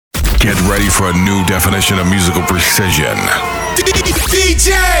Get ready for a new definition of musical precision.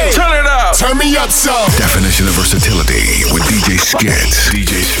 DJ! Turn it up! Turn me up some! Definition of versatility with DJ Skits.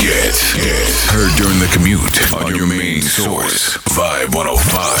 DJ Skits. Heard during the commute on your main source, Vibe 105.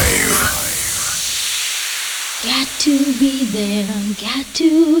 Got to be there, got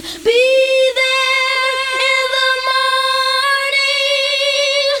to be there in the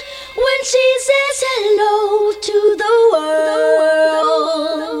morning when she says hello to the world.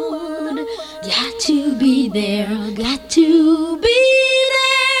 Got to be there, got to be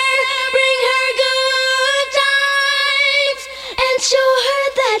there. Bring her good times and show her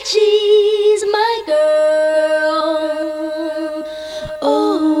that she's my girl.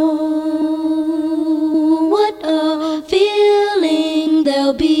 Oh, what a feeling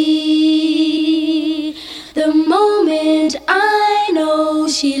there'll be the moment I know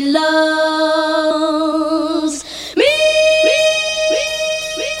she loves me.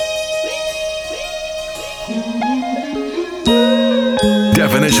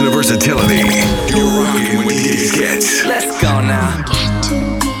 Definition of versatility. You're rocking with DJ Skits. Let's go now. Got to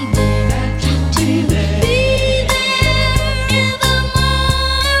be there, got to be there in the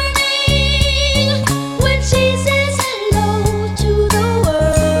morning when she says hello to the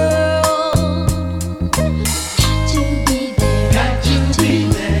world. Got to be there, got to be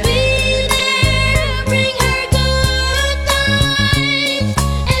there. Bring her good times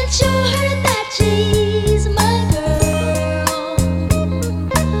and show her that she's my girl.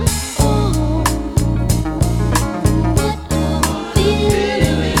 Oh, what a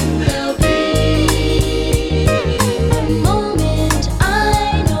feeling there'll be the moment I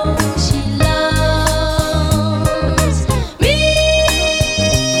know she loves me.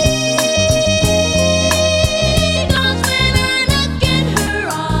 'Cause when I look in her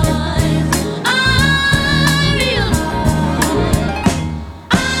eyes, I realize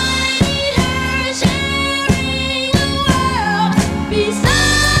I need her sharing the world beside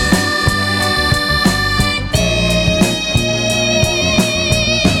me.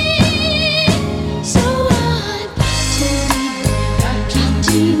 So I've got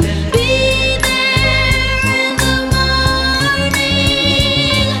to be there in the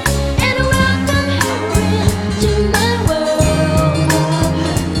morning and welcome her into my world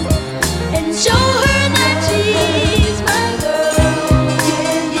and show her that she's my girl.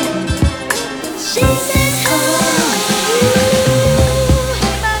 Yeah, yeah. She said, "Hello,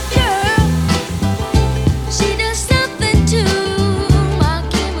 hey my girl." She does something to my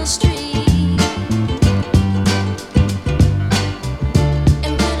chemistry,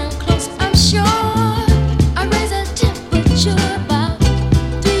 and when I'm close, I'm sure I raise her temperature about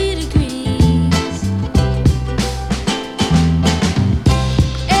 3 degrees.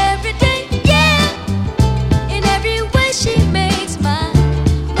 Every day, yeah, in every way she makes my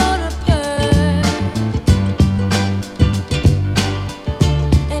motor purr,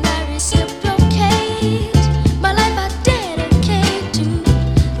 and I reciprocate. My life I dedicate to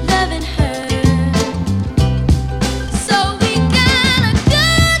loving her. So we got a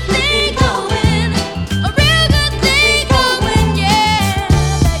good thing going, a real good thing going, yeah.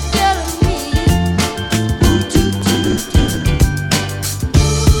 That girl and me.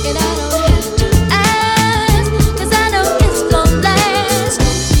 And I don't have to ask, 'cause I know it's gonna last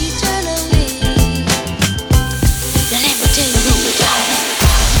eternally. Now let me tell you what we got.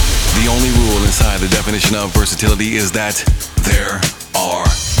 The only rule inside the definition of versatility is that there are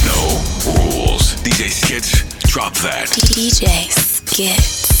no rules. DJ Skits, drop that. DJ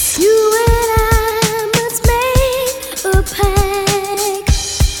Skits. You and I must make a pact.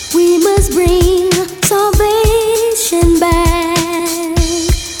 We must bring salvation back.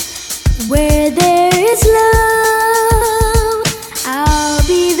 Where there is love, I'll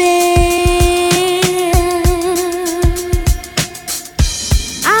be there.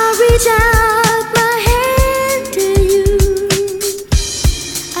 I'll reach out my hand to you.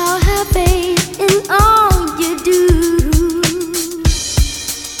 I'll have faith in all you do.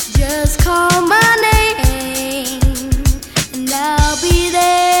 Just call my name and I'll be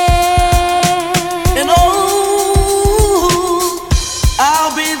there. And oh,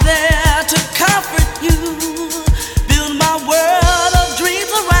 I'll be there to comfort you, build my world of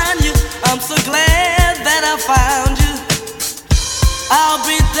dreams around you. I'm so glad that I found you. I'll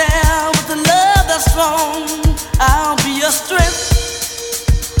be there with a love that's strong. I'll be your strength.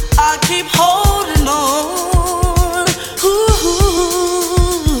 I'll keep holding on.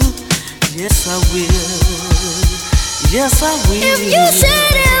 Ooh, yes I will. Yes I will. If you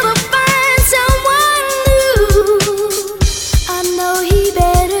should ever find someone new, I know he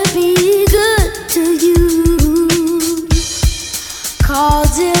better be good to you.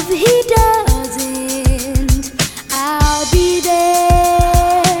 'Cause if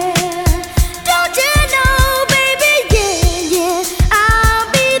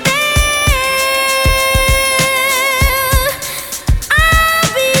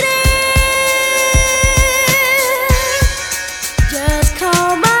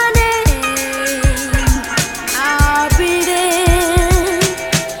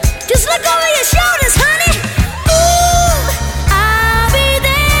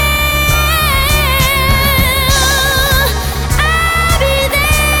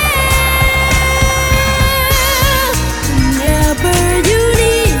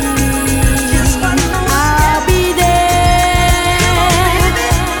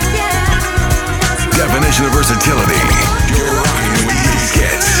Versatility. You're rocking with these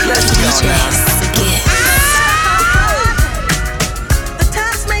kids. Let's go now. The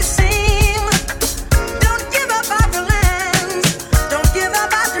times may seem, don't give up our plans, don't give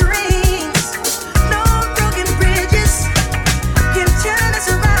up our dreams. No broken bridges can turn us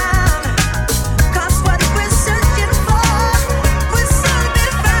around. 'Cause what we're searching for will soon be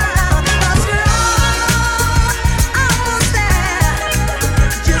found. 'Cause we're almost there.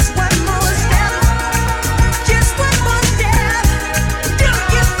 Just one more step. Just one more step. Don't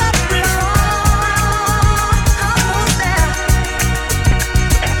give up, we're almost there.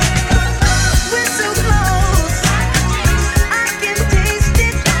 We're so close, I can taste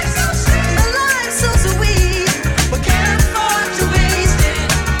it. The lime's so sweet, we can't afford to waste it.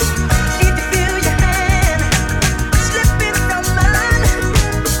 If you feel your hand slipping from mine,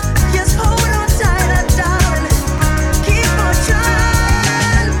 just hold on tight, darling. Keep on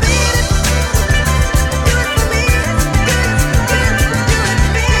trying, baby. Do it for me, do it,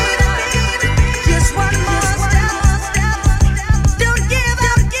 baby. Just one more step. Don't give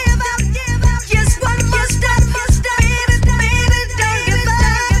up. Just one more step, baby. Don't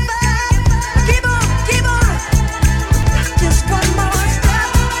give up. Keep on. Just one more step.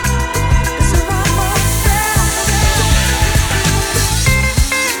 Just one more step.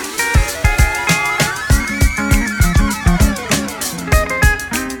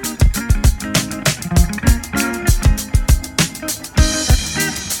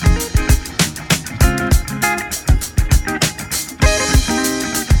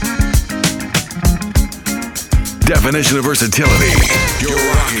 Definition of versatility. You're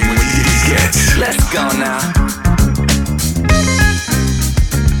rocking with these kids. Let's go now.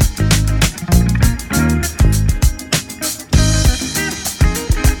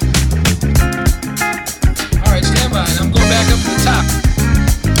 All right, stand by. I'm going back up to the top.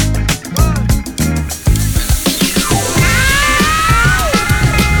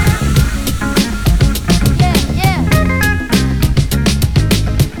 Yeah.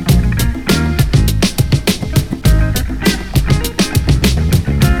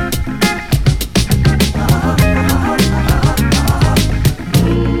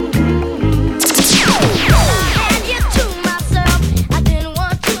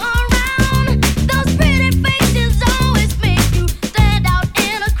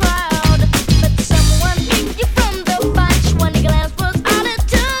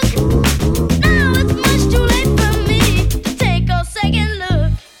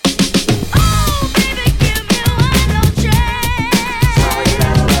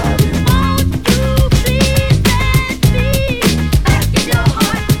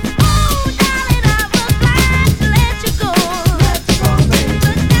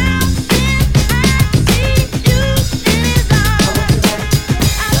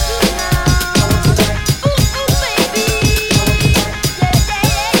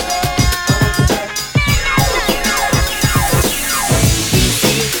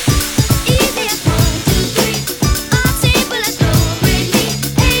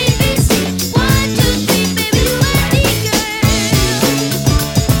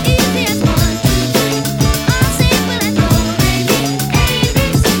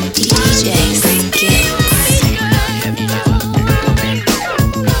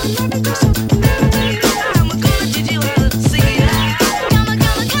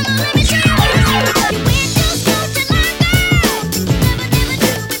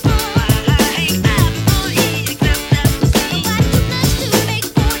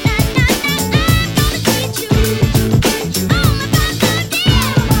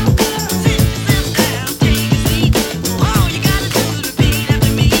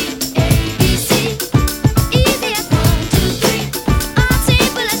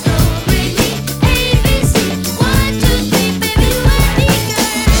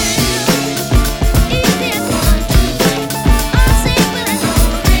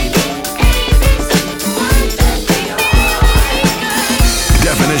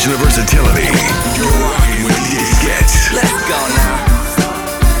 edition of Versatility. You're rocking with DJ Skits. Let's go now.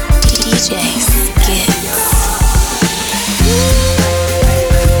 DJ Skits.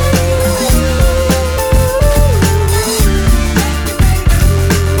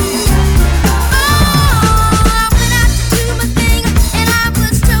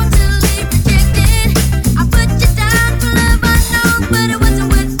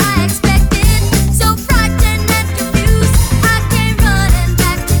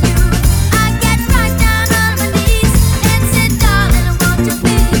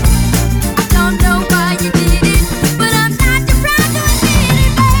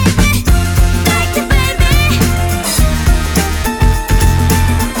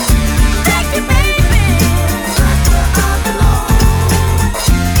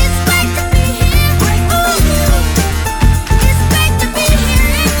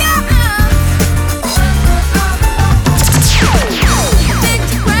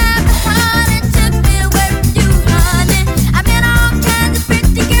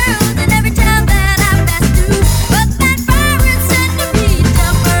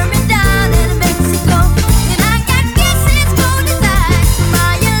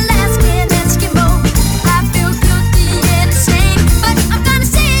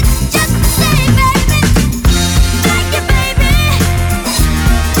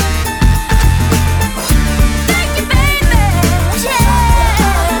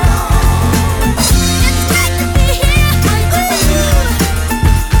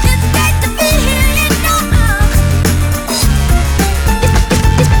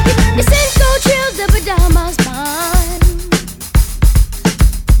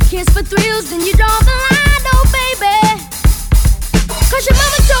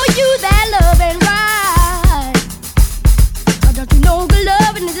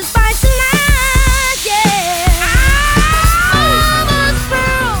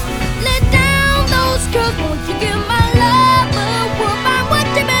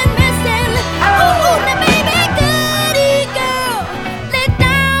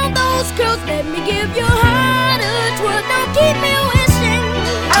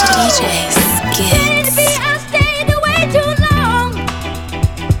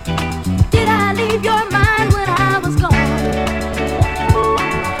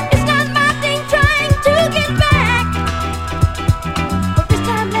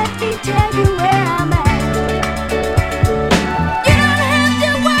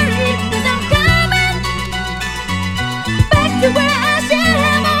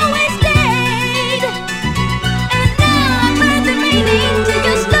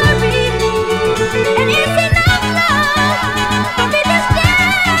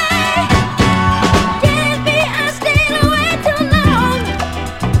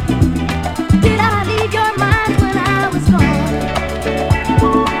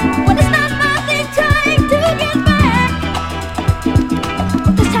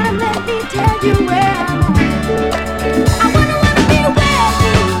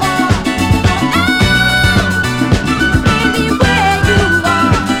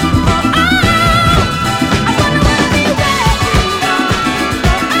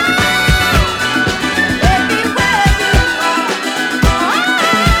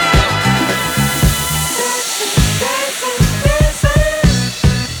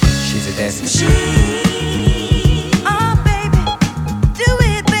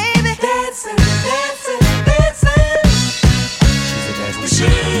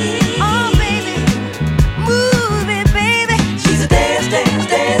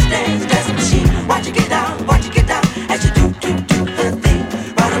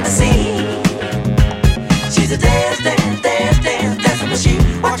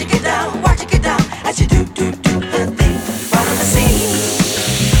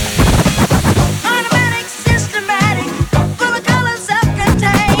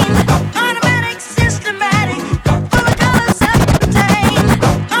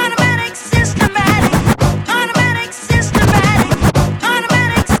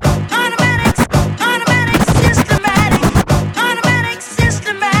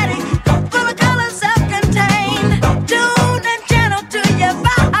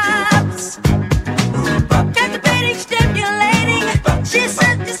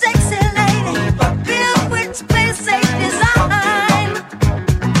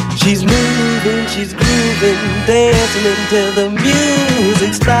 Dancing until the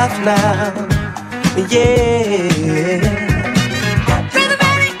music stops now. Yeah.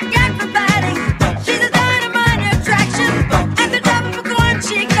 Rhythmatic, acrobatic, she's a dynamite attraction. At the top of a coin,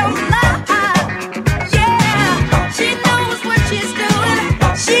 she goes live. Yeah, she knows what she's doing.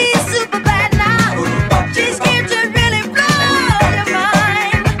 She's super bad now. She's here to really blow your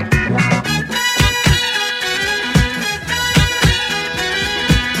mind.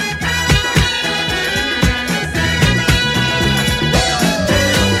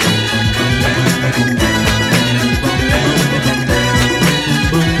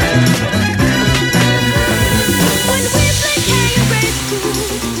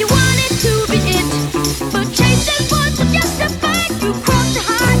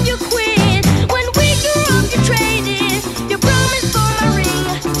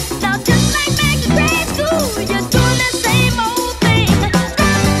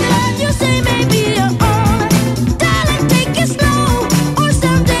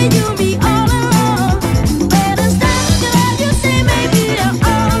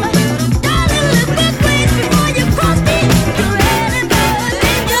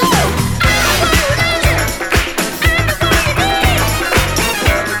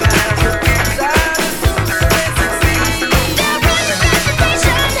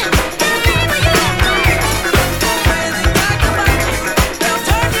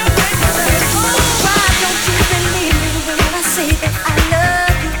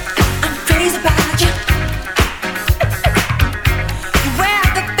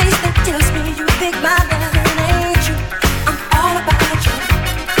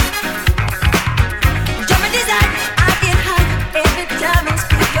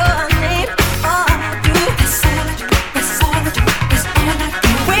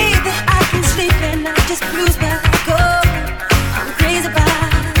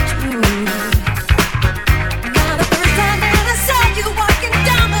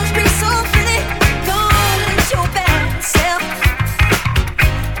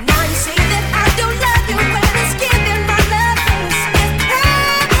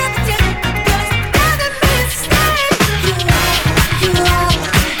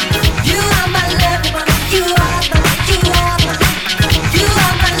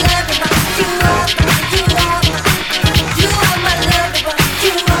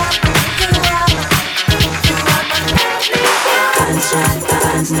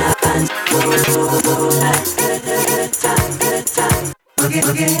 The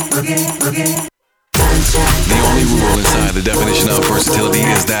only rule inside the definition of versatility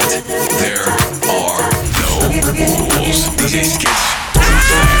is that there are no rules. DJ Skits.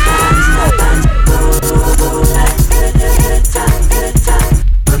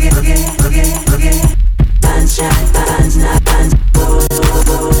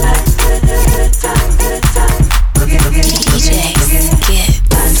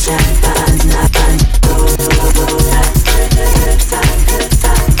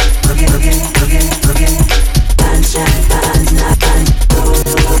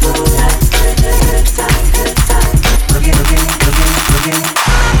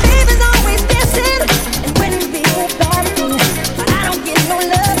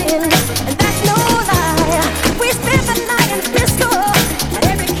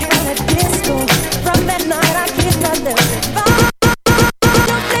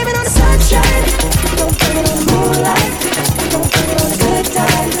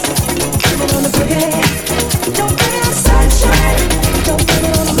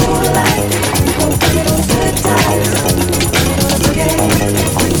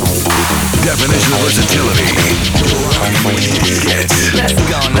 Definition of versatility. Let's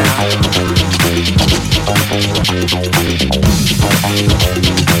go now.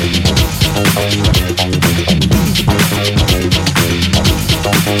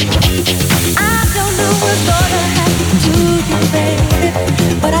 I don't know what's gonna happen to you, baby,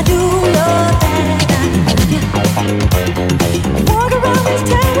 but I do know that I love you. Walk around this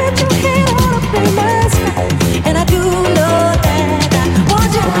town with your head all up in my sky, and I do know that I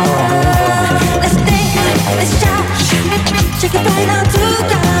want you. Let's dance, let's shout, shake it right now to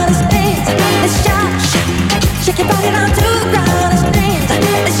God. Let's dance, let's shout, shake it right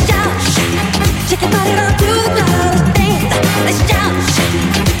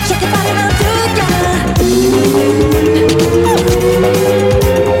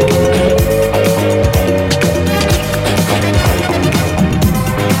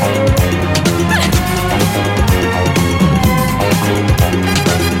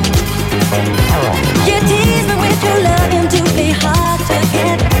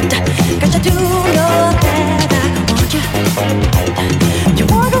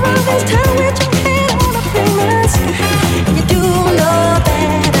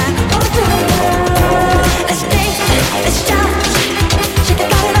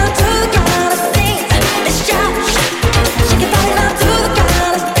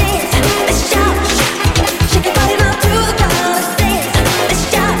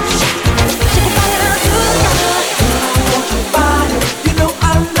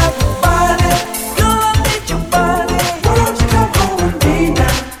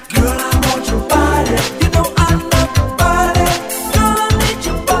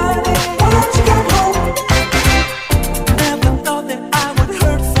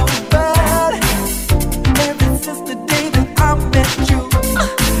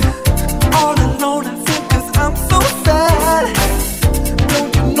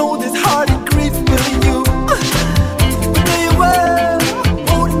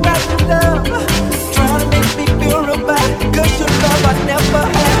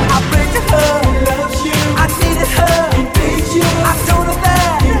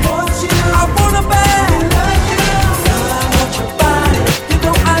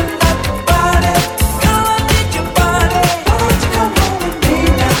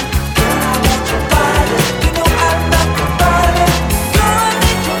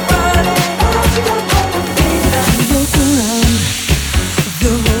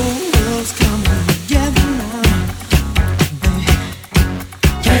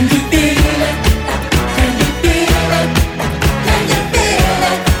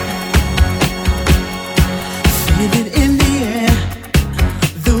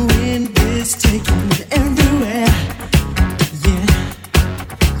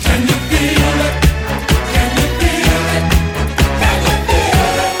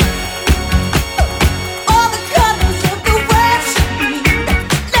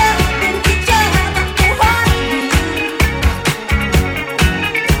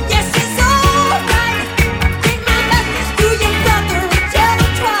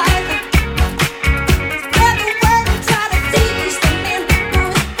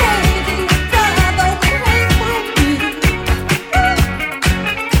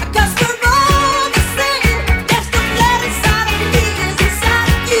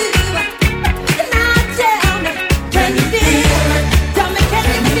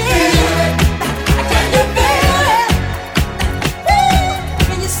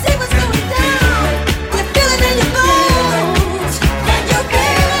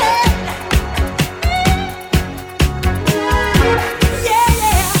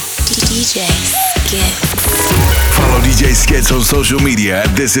Skits on social media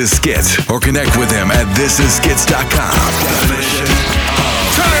at This Is Skits or connect with him at thisisskits.com. Definition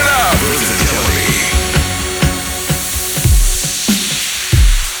of Turn it up! Versatility.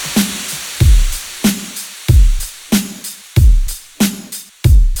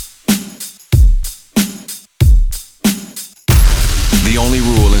 The only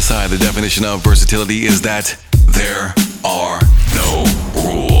rule inside the definition of versatility is that there are no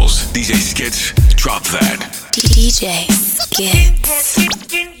rules. DJ Skits, drop that. DJ Skits.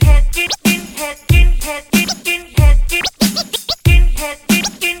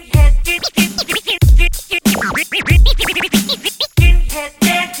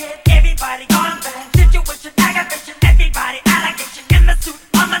 Everybody gone bad. Situation, aggravation, everybody allegation. In the suit,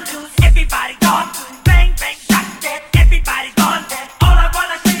 on the news, everybody gone bang, bang, shot dead. Everybody's gone dead. All I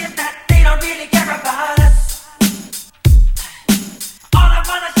wanna say is that they don't really care about us. All I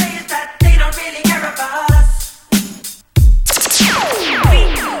wanna say is that they don't really care about us. We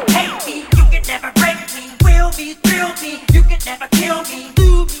hate me, you can never break me. Will me, thrill me, you can never kill me.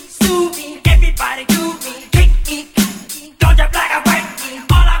 Do me, sue me, everybody do me. Kick me, don't you black or white me.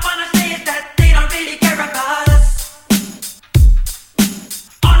 All I wanna say is that they don't really care about us.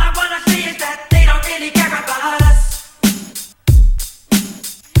 All I wanna say is that they don't really care about us.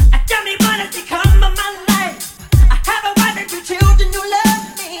 Tell me what has become of my life. I have a wife and 2 children who love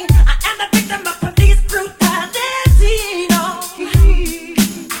me. I am the victim of police brutality. No.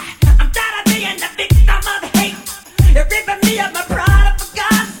 I'm tired of being the victim of hate. You're ripping me of my pride, for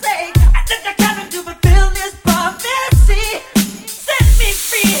God's sake. I lift a cabin to fulfill this prophecy. Set me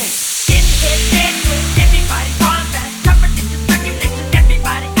free. Get hit, dead, everybody gone back. Competition, speculation,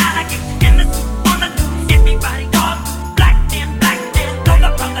 everybody allegation. In the suit, on the news, everybody gone. Black men, don't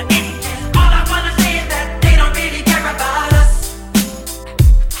look from the any. All I wanna say is that they don't really care about us.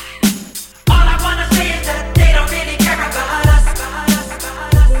 All I wanna say is that they don't really care about us.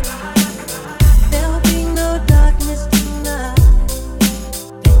 There'll be no darkness tonight.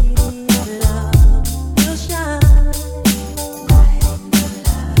 Baby, your love will shine.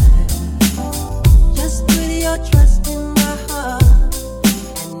 Just put your trust in my heart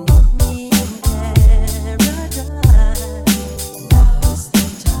and meet me in paradise. Now's the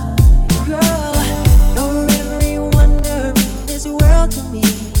time, girl. You're every wonder in this world to me.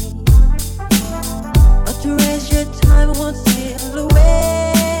 A treasure time won't steal away.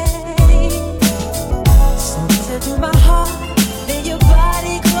 So listen to my heart, lay your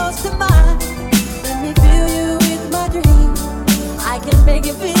body close to mine. Let me fill you with my dreams. I can make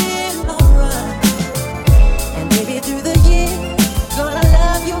you feel alright. And maybe through the years, gonna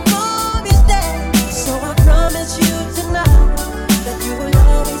love you more each day. So I promise you tonight that you will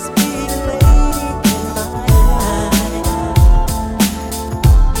always be the lady in my life.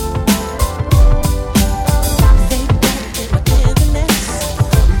 They back in my tenderness.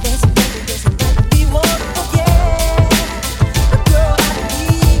 Let's make this a night we won't forget. Girl, I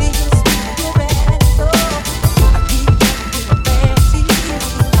need you to speak your best. So I keep you in my fantasy.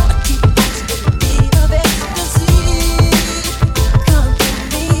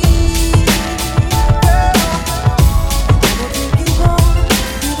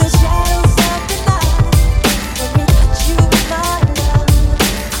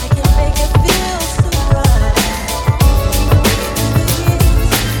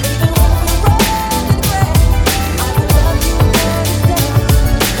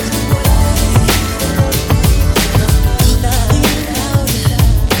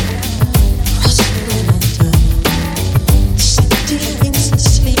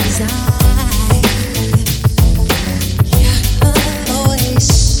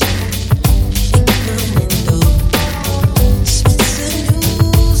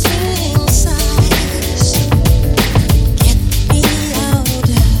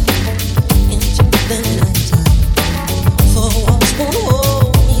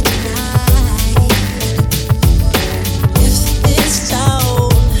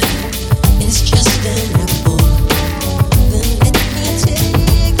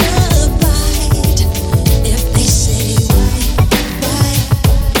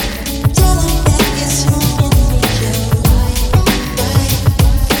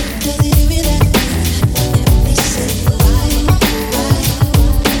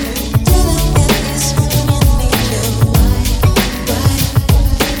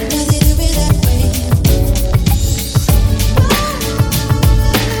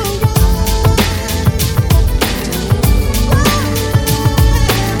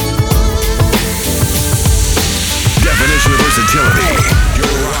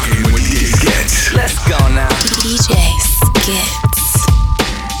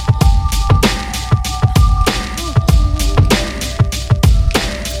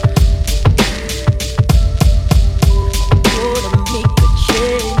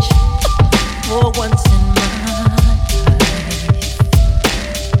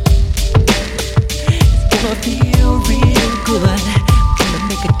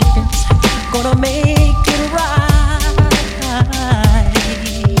 gonna make it right.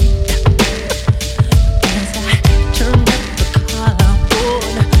 As I turn up the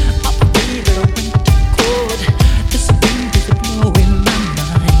collarbone, my favorite winter coat, this wind is blowing my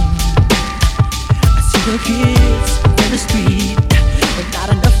mind. I see the kids in the street, but not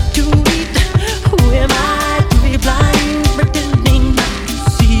enough to eat. Who am I to be blind, pretending not to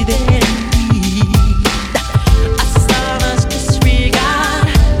see their need? A son's disregard,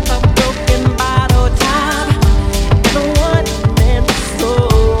 a broken bottle top, and a one-man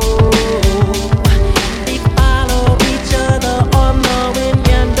soul. They follow each other on the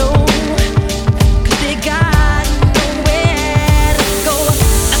window, 'cause they got nowhere to go.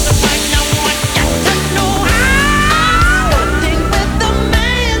 That's why no one got to know how. Walking with the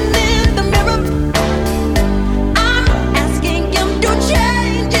man in the mirror, I'm asking him to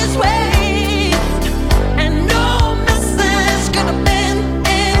change his ways, and no message could have been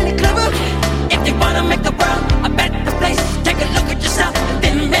any clearer. If you wanna make the world a better place, take a look at yourself and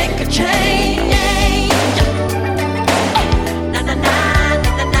then make a change. Na na na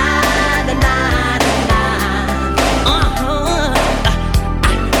na na na na na.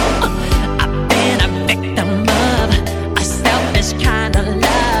 I've been a victim of a selfish kind of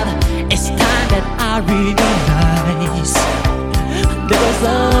love. It's time that I realize there was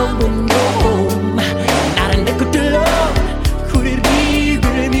love with no home, not a nickel to love. Could it be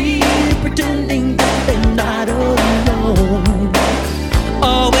really me pretending that they're not alone?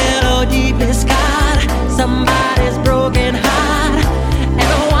 Oh, well, oh, deep is God, somebody's broken heart and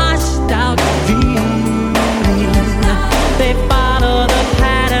a washed out dream. They follow the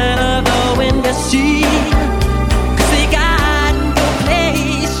pattern of the wind you see, 'cause they got no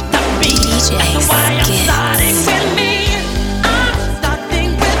place to be. That's why I'm starting with me. I'm starting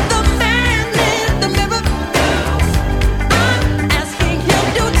with the man in the mirror. I'm asking him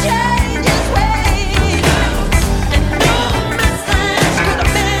to change his ways, and no message could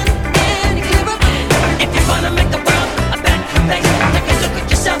have been any clearer. If you wanna make the world a better place, take a look at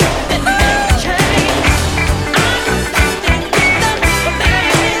yourself, then make a change. I'm starting with the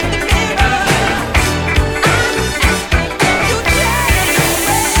man in the mirror. I'm asking him to change his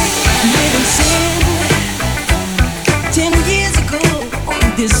ways. Living sin 10 years ago on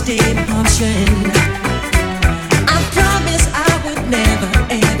this day function, I promised I would never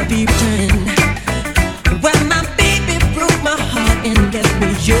ever be returned. When my baby broke my heart and left me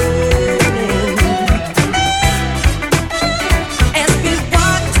yearning. As we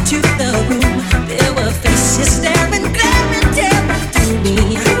walked to the room, there were faces staring, glaring, staring through me.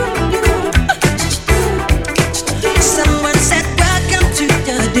 Someone said, "Welcome to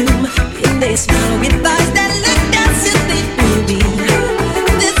the doom," and they smiled with eyes that looked as if they knew me.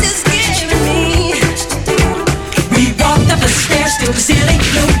 This is scaring me. We walked up the stairs to the ceiling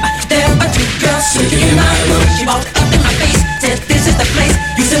gloom. There were two girls sitting in my room. She walked up in my face, said, "This is the place.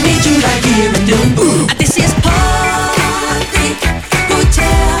 Used to meet you right here in Doom." This is Heartbreak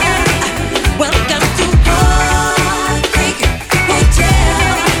Hotel. Welcome to Heartbreak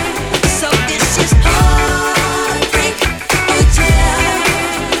Hotel. So this is Heartbreak Hotel.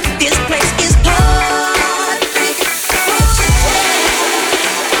 This place is Heartbreak Hotel.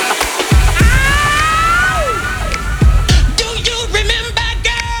 Do you remember,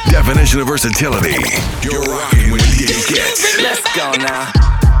 girl? Definition of versatility. You're rocking with DJ Skits. Let's go now.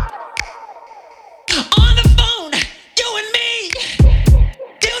 On the phone, you and me,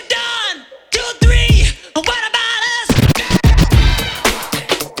 till dawn, till 3. What about us?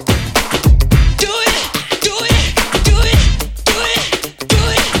 Do it, do it, do it, do it, do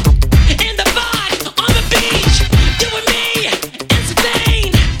it. In the bar, on the beach, you and me, in Spain.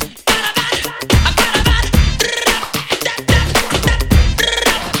 What about?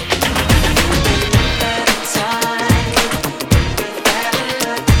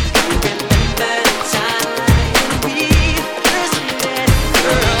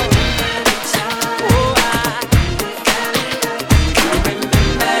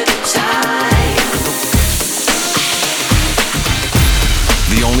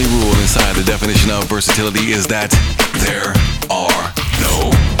 The only rule inside the definition of versatility is that there are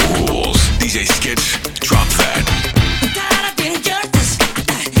no rules. DJ Skits, drop that. I'm tired of injustice.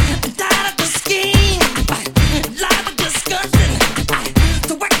 I'm tired of the scheme. Life of discussion.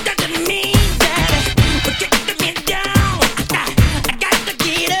 So what does it mean that we're kicking me down? I got to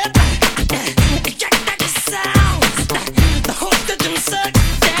get up and check out the sounds. The whole system sucks,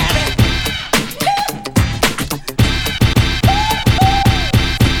 daddy.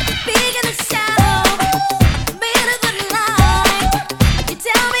 Big in the shadow, better than light. You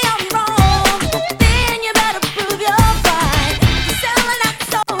tell me I'm wrong, then you better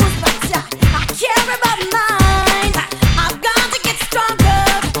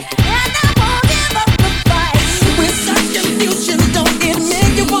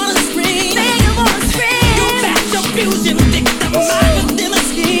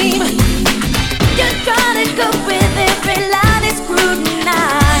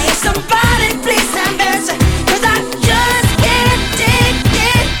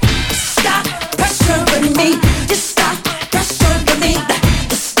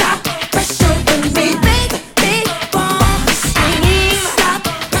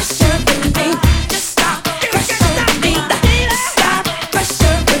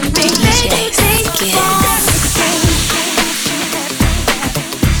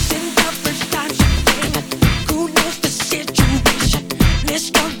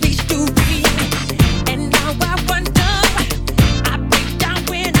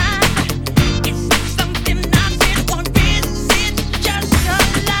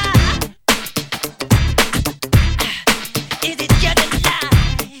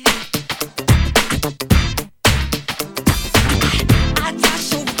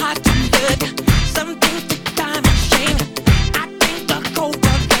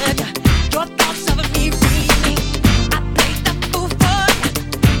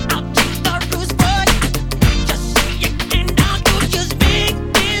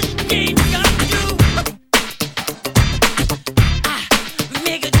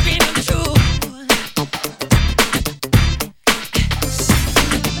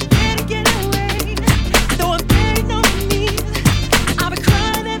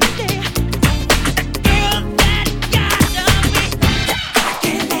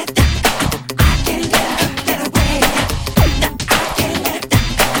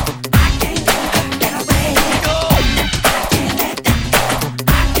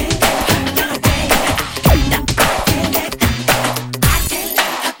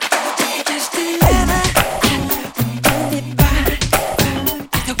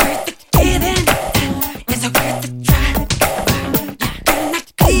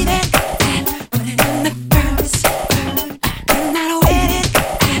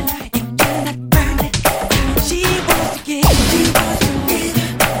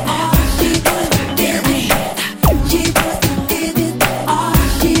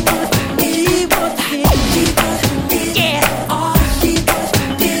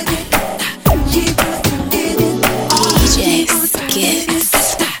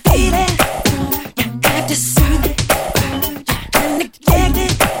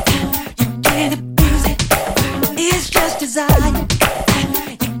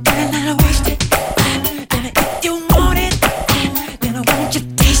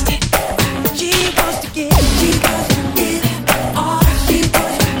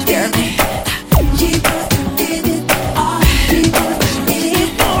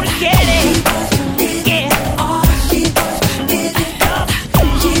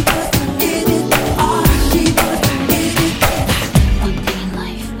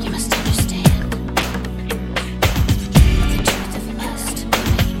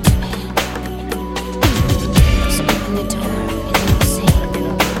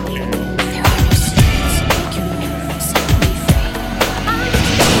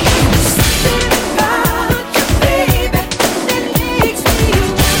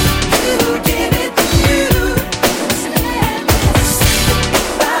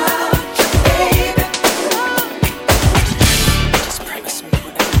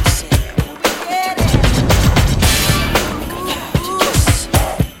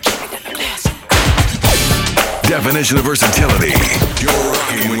Definition of versatility. You're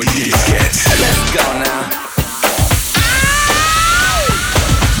rocking with DJ Skits. Let's go now.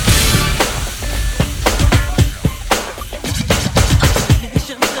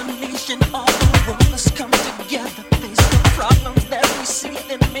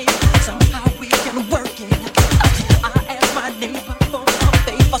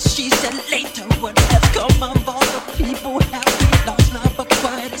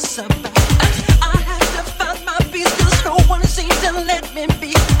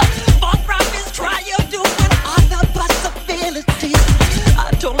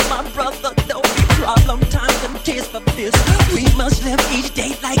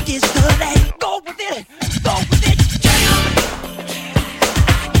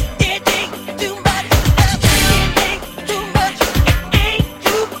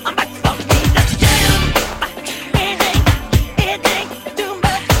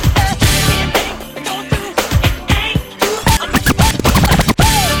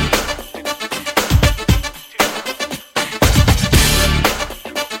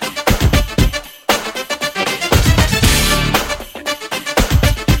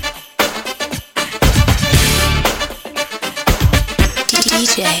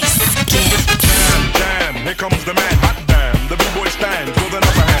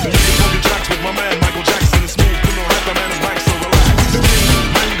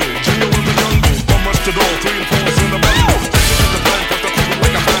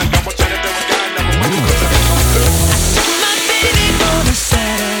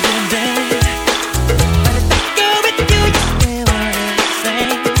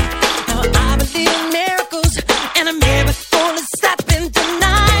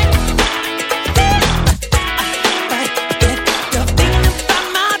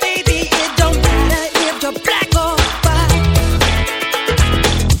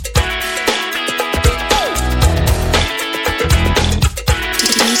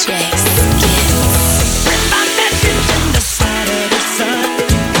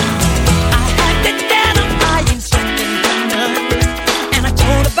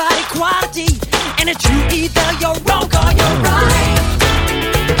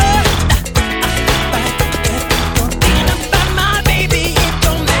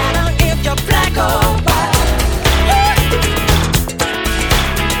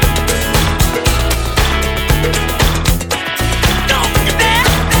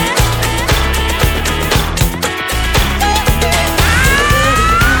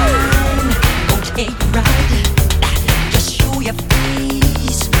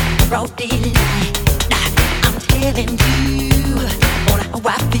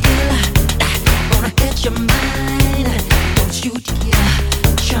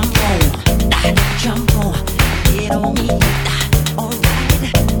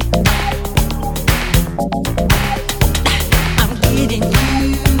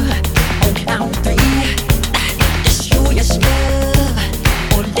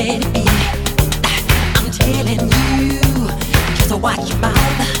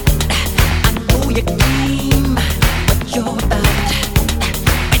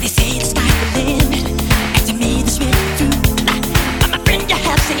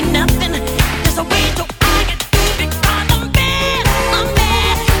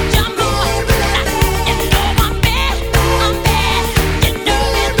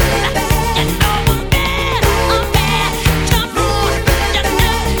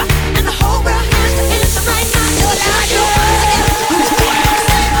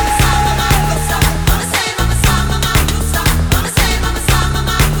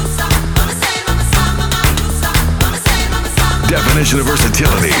 Definition of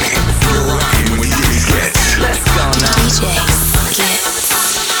versatility. You're rocking with DJ Skits. Let's go now. DJ Skits.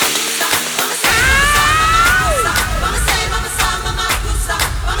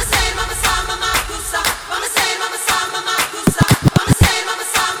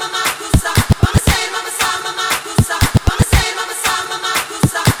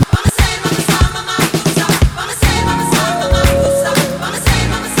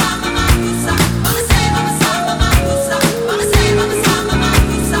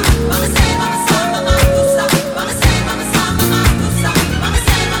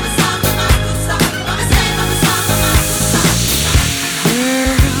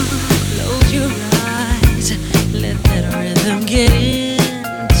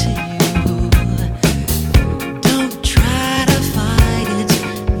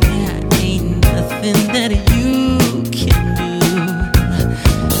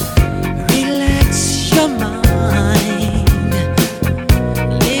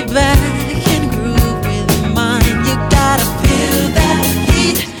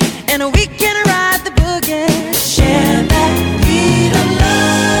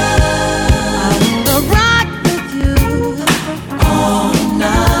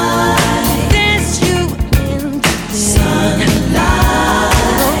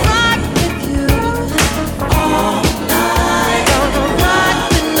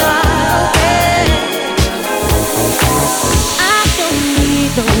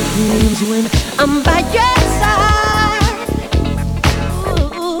 those dreams when I'm by your side.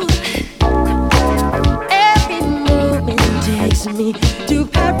 Ooh. Every moment takes me to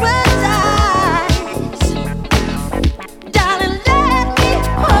paradise. Darling, let me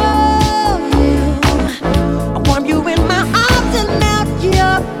hold you. I warm you in my arms and melt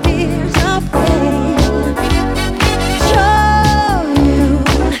your fears away. Show you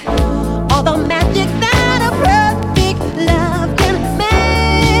all the magic that a perfect love can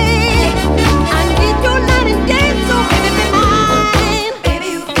make. I need you night and day, so baby be mine. Baby,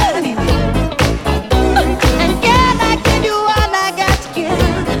 you gotta be mine. And girl, I give you all I got to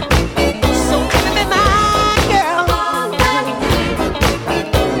give. So baby be mine, girl.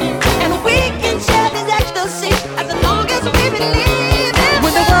 And we can share this ecstasy as long as we believe in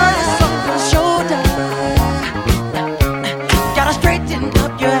when the world is on your shoulder. Gotta straighten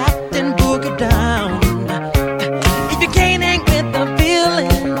up your act and boogie down. If you can't hang with the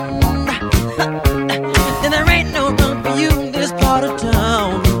feeling, then there ain't no room for you in this part of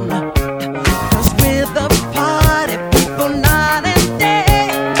town. 'Cause we're the party people night and day,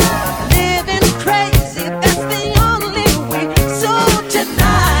 living crazy, that's the only way. So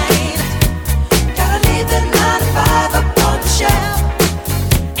tonight, gotta leave the 9 to 5 up on the shelf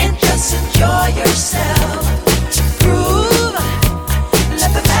and just enjoy yourself. Groove,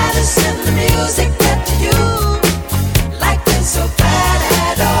 let the medicine, the music get to you. Life ain't so bad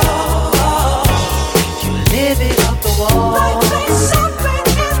at all. You live it off the wall. Life ain't so bad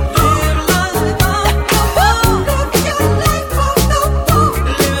at all. Live your life off the wall.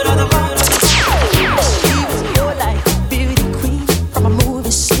 Live it off the wall. She was more like a beauty queen from a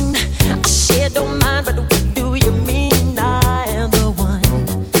movie scene. I said don't mind, but what do you mean? I am the one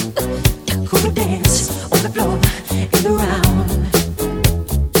who would dance on the floor in the round.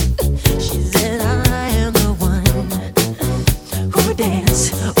 She said I am the one who would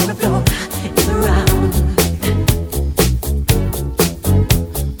dance on the floor in the round.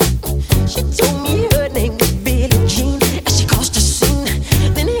 She told me her name was Billie Jean as she crossed the scene.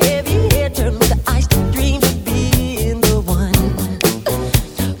 Then heavy hair turned with the eyes to dream of being the one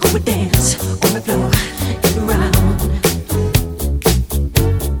who would dance on the floor in the round.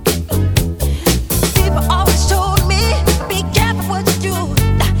 People always told me, be careful what you do.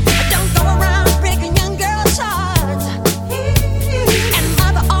 Don't go around breaking young girls' hearts. And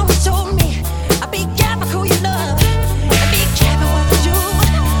mother always told me, be careful who you love. And be careful what you do.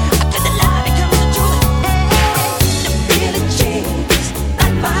 'Cause the lie becomes the truth. The Billie Jean's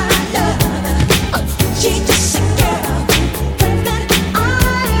not my love. She's just a girl who claims that I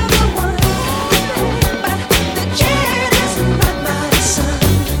am the one. But the kid is not my son.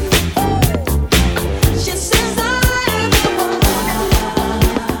 She says I am the one.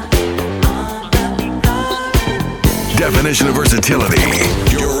 Definition of versatility.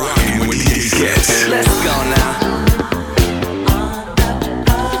 You're rocking with DJ Skits. Let's go now.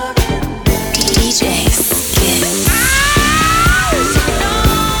 DJ Skit.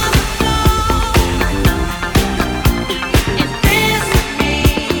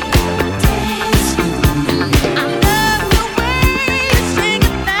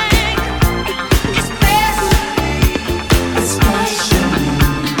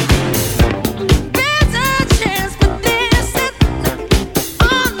 There's a chance for dancing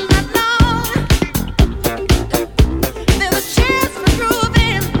all night long.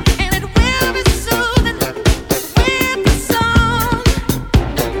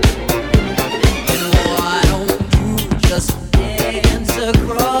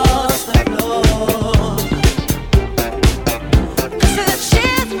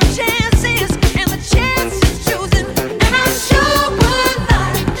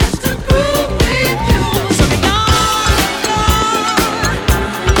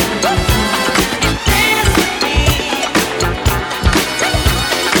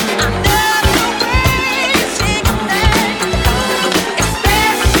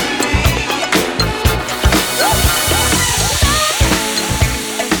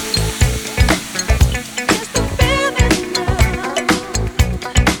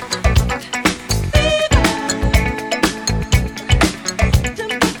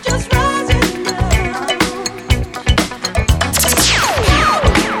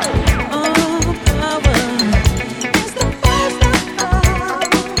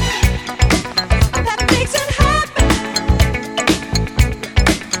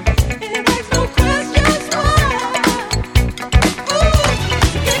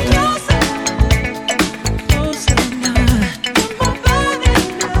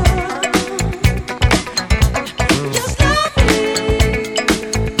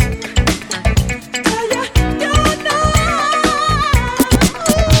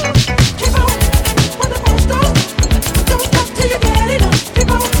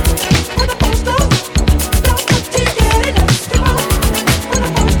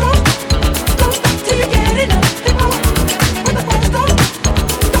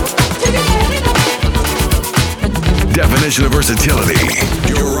 definition of versatility.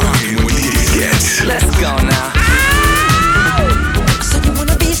 You're rocking with DJ Skits. Let's go now. I said you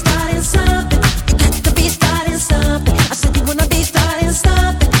wanna be starting something. You got to be starting something. I said you wanna be starting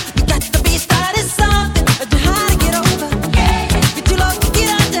something. You got to be starting something. But you're hard to get over. You're too low to get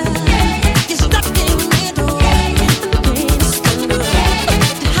under. You're stuck in the middle. And the pain is thunder.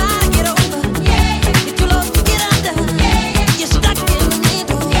 You're hard to get over. You're too low to get under. You're stuck in the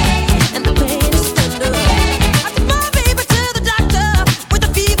middle. And the pain is thunder. I took my baby to the doctor with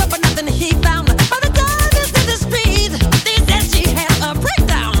a fever, but nothing he found. By the time this did this breathe, they said she had a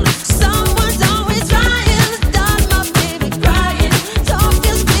breakdown. Someone's always trying to start my baby crying.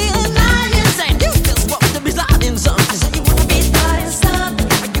 Talking, stealing, lying, saying you just want to be starting something. I said you wanna be starting something,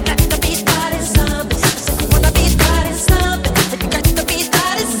 but you got to be starting something. I said you wanna be starting something, but you got to be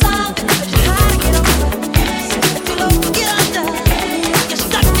starting something. But you're hard to get over, if you low to get under, you're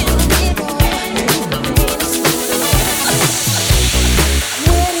stuck in the middle.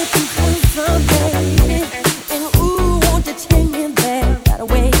 Where did you come from, baby? And ooh, won't you take me there? Right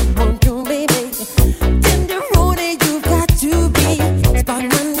away, won't you, baby? Tenderoni, you got to be. Spot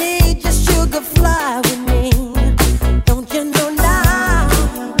my need, just sugar fly with me. Don't you know now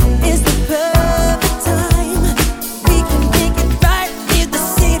is the perfect time? We can make it right near the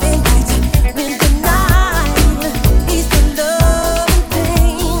city lights. When the night is the love and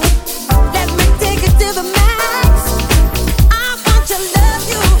pain. Let me take it to the max. I want to love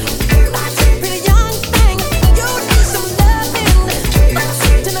you, pretty young thing. You need some loving,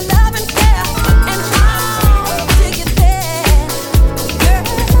 to the love and care, and I'll take it there, girl.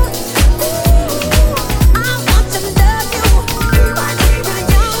 I want to love you, pretty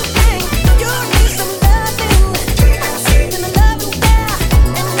young thing. You need some loving, to the love and care,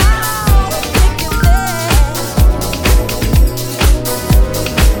 and I'll take it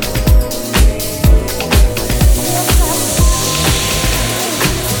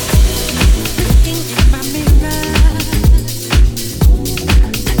Looking in my mirror,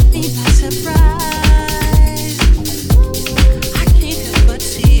 took me by surprise. I can't help but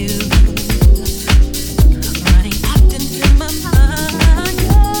see you running often through my mind.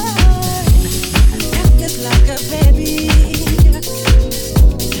 You're just like a baby,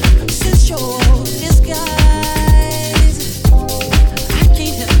 sensual disguise. I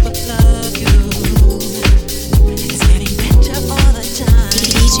can't help but love you. It's getting better all the time.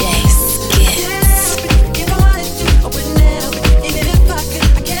 DJ Skits. If I wanted to, I wouldn't help it. Even if I could,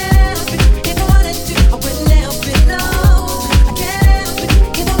 I can't help it. If I wanted to, I wouldn't help it. No, I can't help it.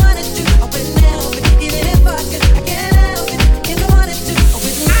 If I wanted to, I wouldn't help it. Even if I could, I can't help it. If I wanted to, I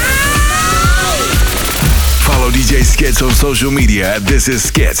wouldn't help it. Follow DJ Skits on social media at This Is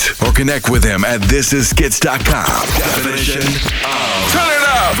Skits or connect with him at thisisskits.com. Definition of